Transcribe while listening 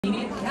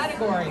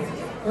category.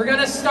 We're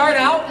going to start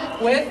out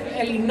with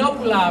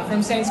Ellinopoula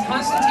from St.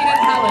 Constantine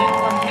and Helen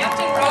from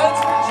Hampton Roads,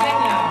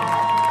 Virginia.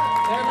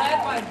 They're led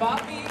by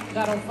Bobby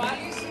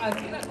Garofalis,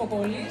 Athena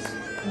Kokolis,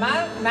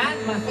 Matt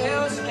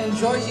Matheos, and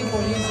Georgi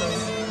Politos.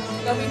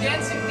 They'll be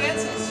dancing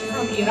dances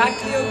from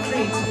Iraklio,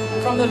 Crete,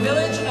 from the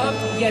village of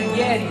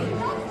Gergeri.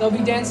 They'll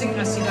be dancing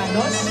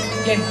Asiganos,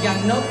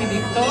 Gergiano,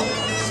 Pidikto,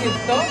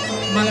 Sirto,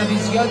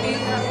 Malavizioti,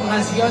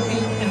 Lazioti,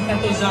 and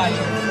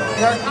Katozali.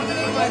 They're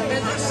accompanied by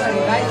Petros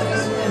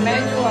Sarilaitis,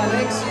 Emmanuel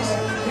Alexis,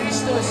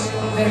 Christos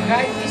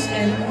Vergaitis,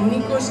 and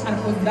Nikos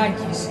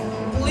Arpondakis.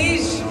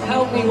 Please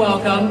help me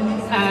welcome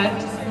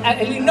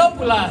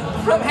Ellinopoula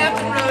from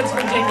Hampton Roads,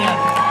 Virginia.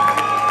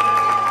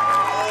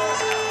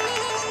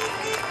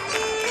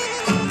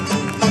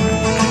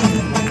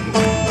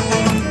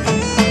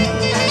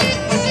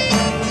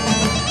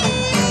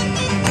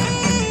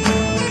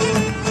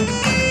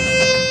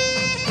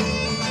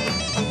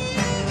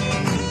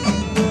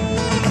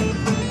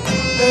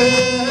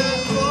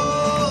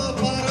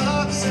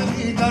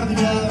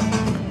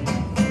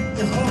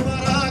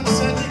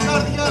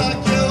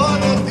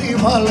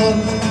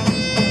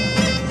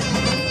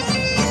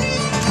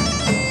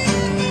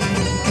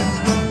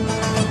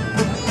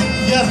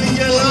 Γιατί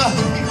γελά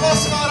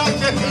δίχως χαρά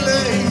και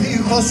κλαίει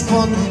δίχως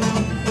πόνο.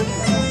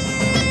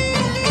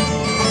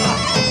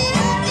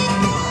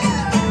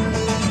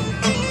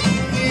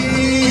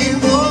 Η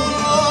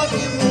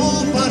μόνη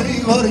μου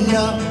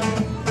παρηγοριά,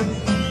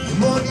 η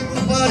μόνη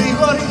μου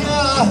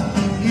παρηγοριά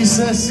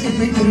είσαι εσύ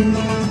μικρή.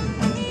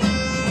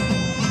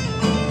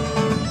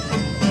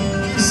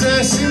 Είσαι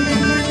εσύ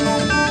μικρή μου,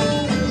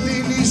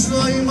 δίνεις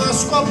νόημα,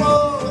 σκοπό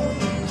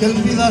και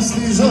ελπίδα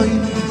στη ζωή.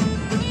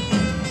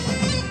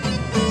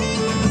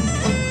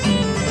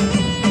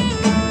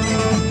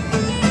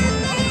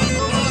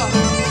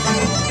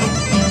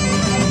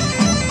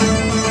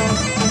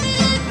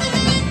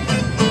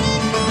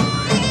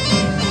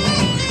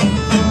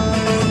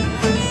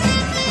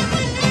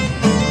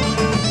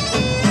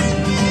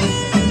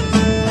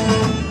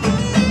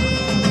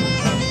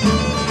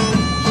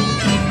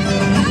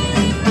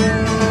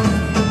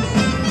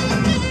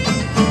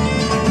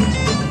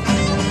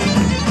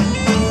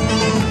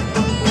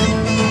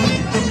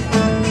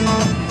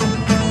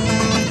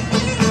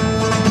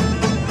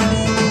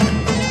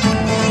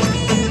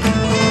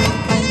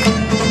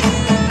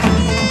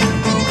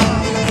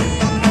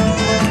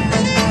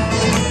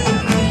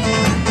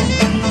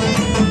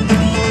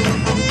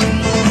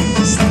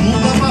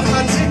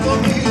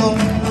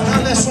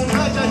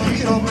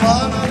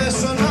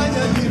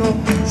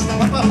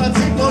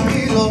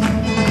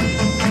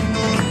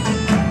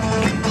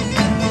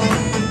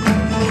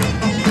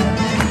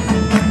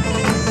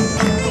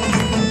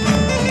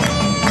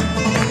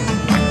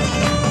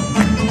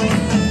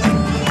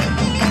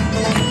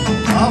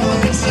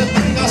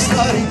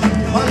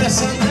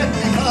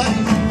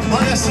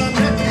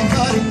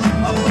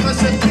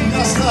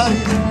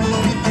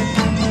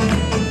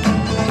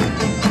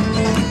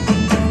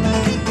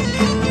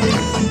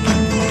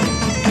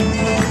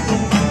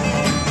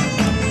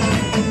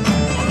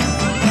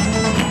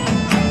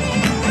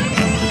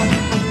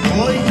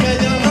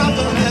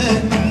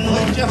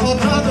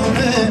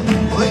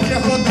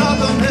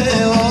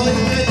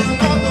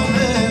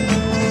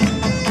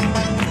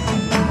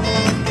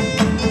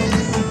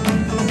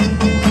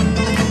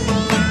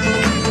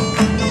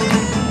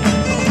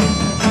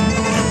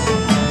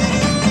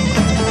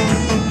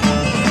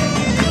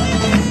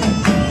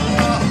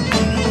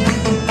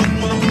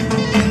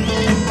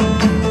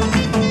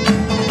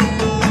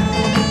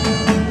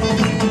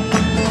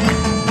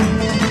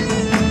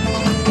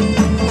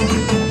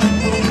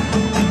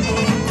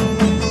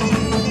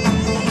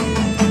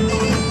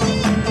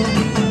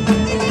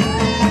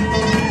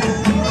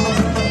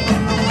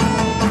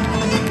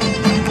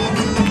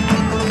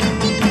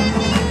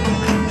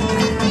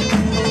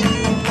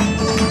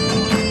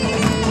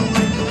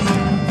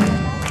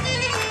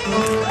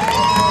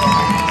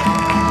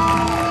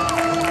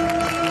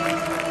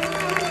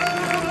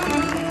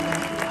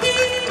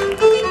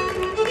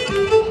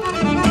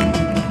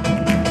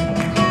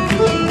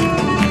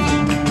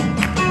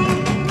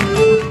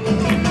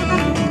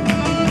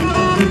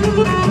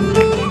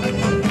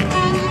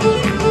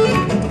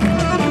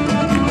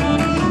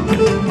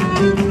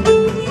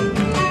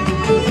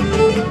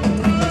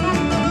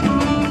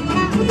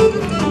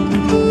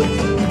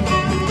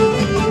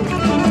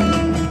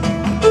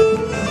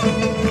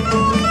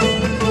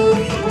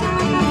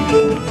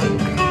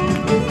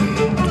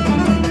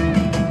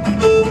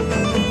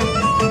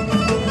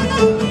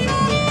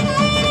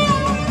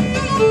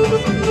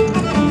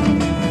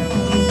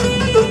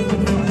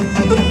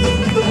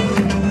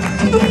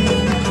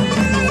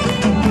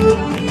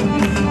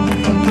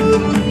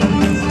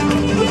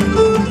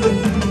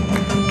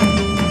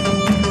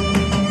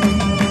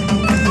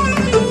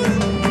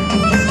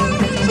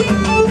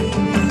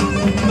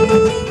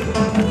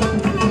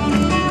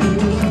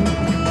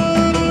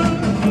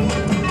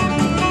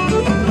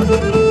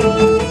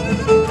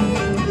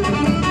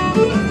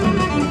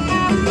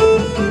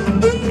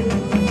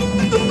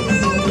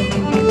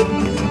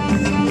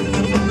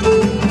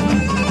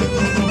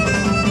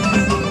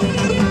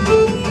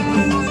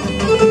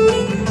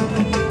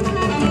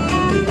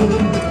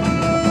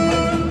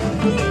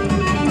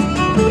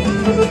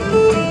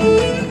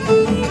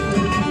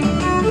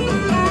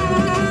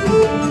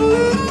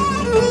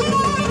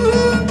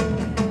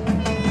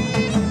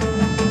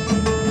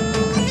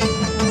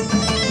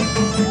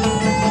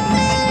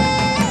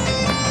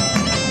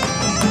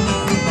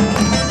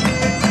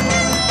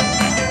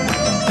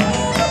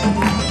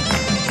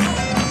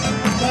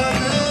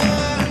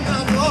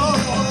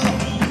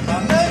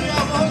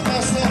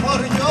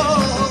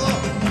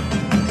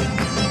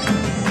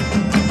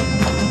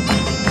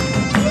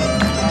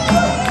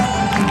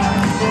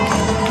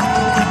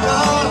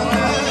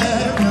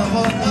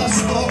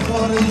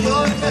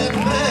 γιο και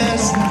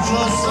παίζουν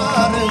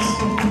τζοσάρες,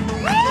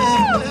 και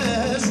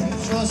παίζουν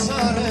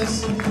τζοσάρες.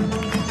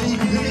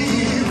 Μικρή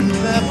μου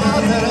δεν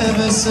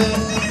παντρεύεσαι,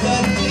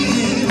 γιατί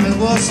είμαι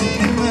εγώ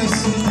στη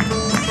μέση.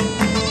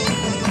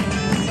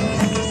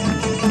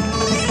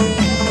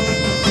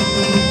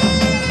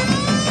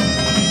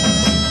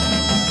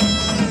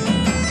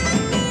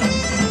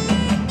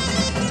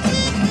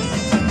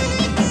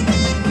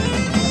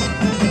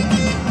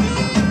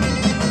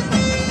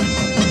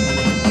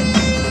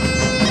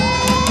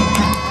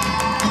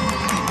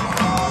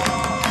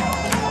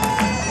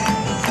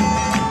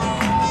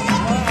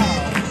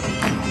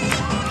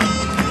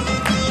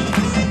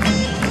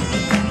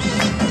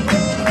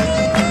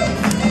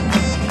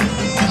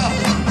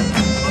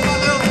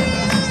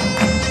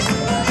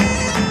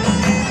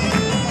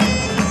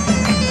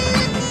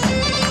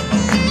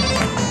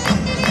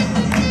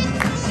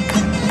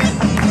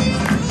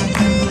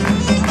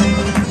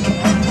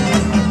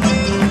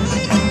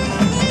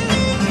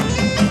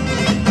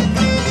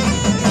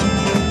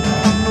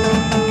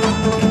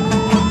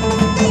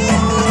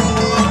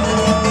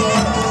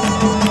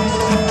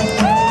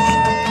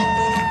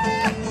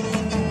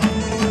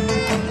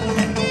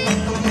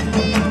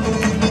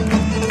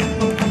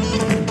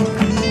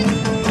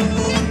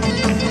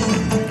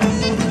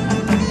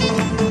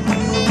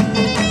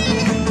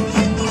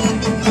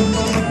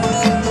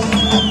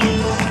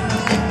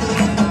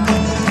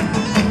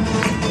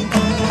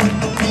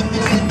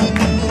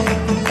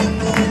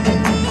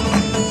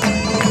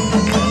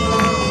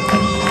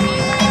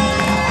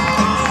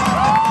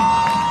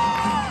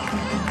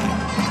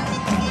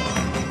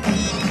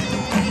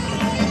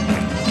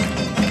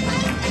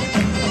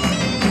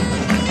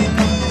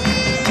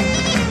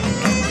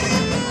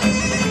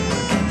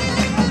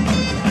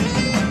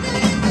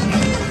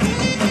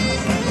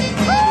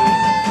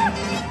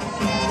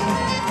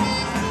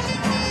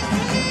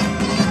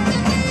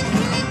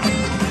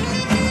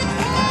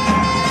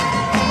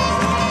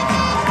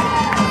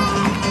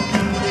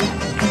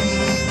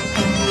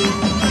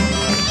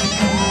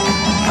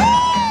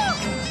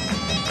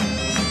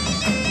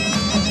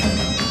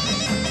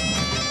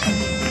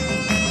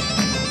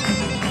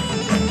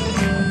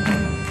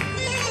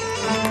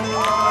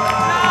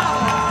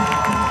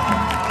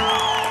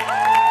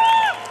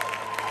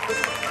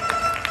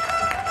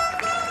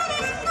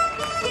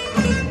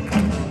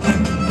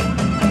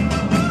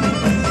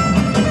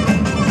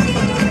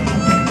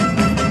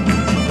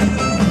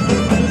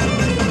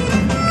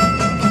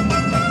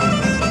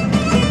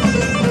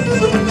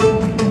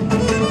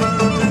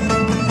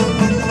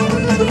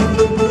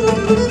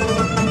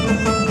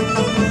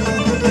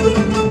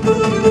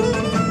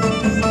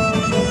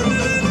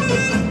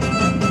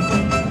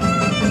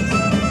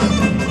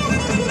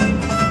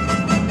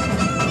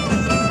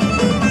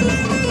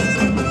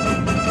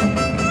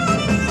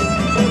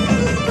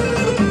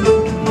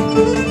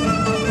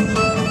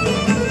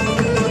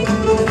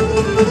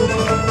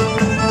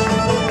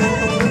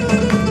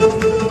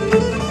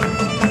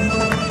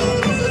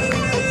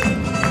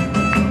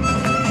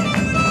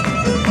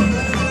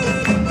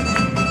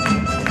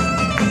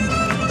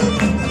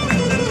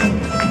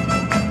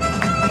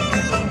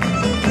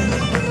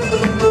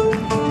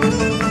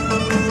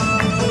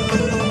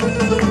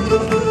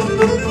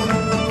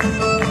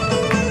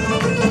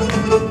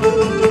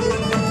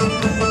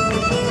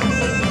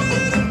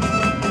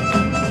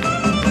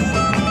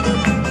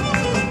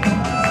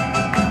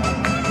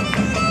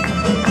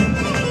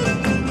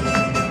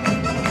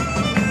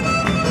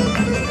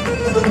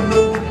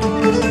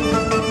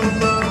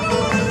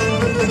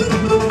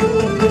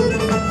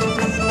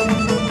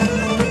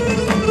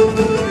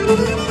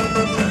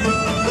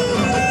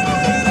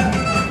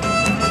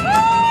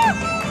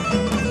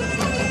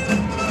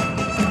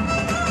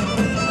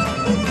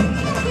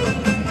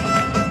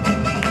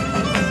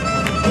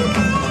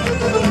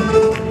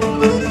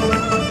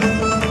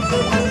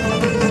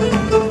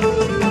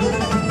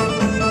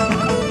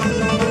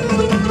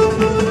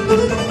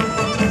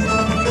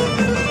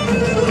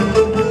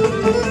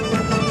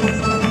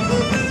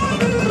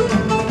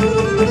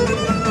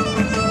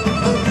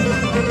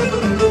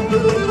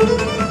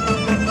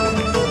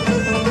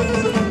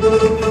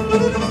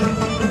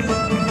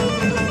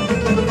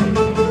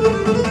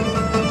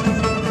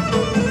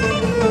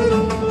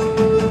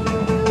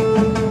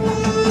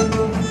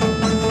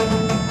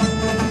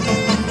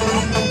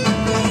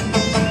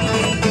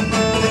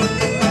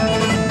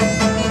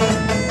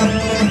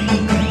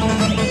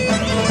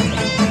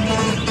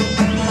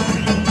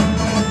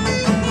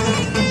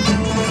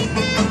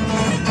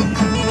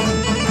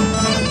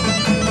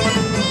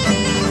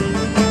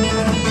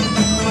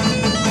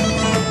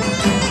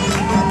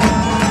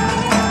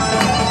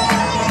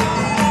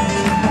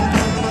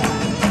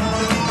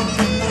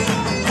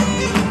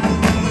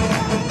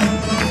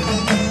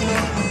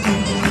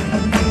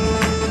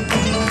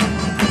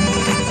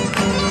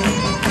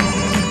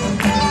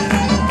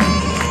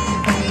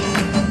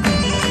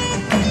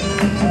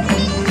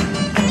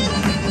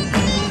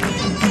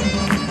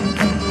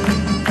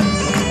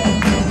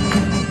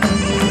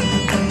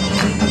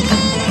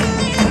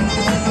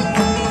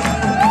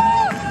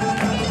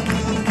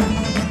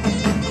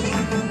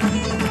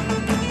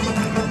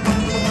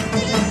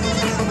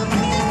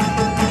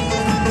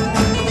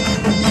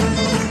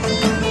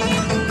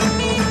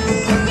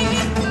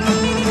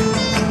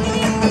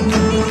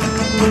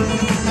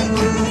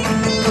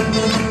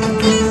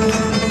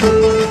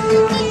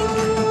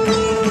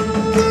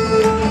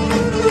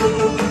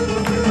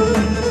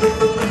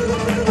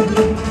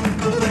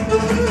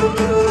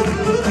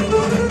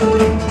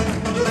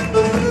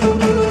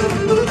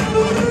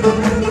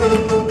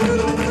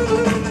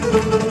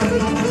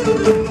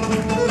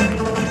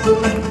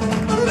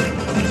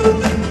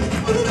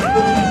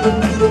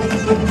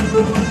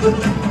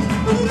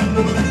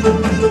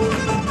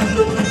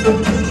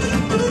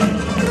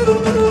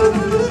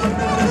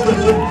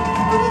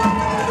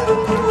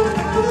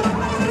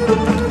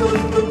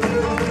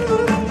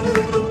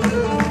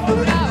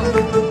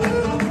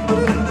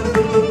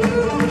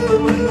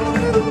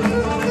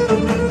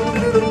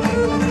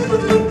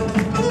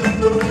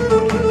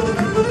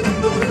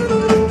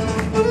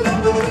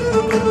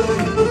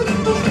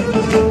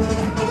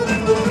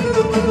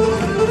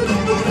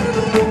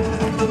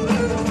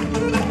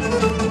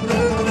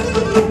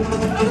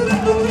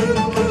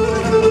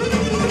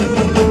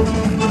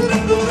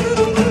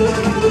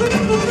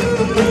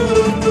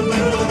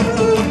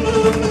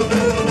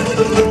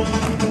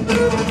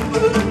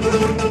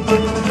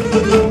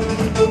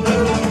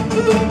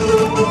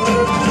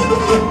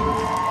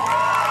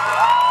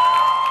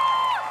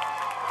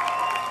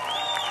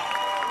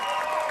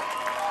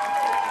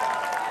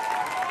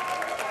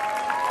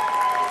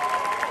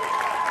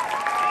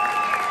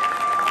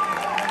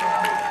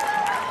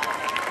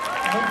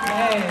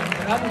 Okay,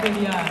 bravo,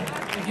 παιδιά.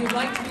 If you'd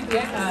like to be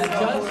the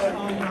judge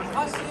on your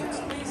costumes,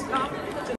 please come to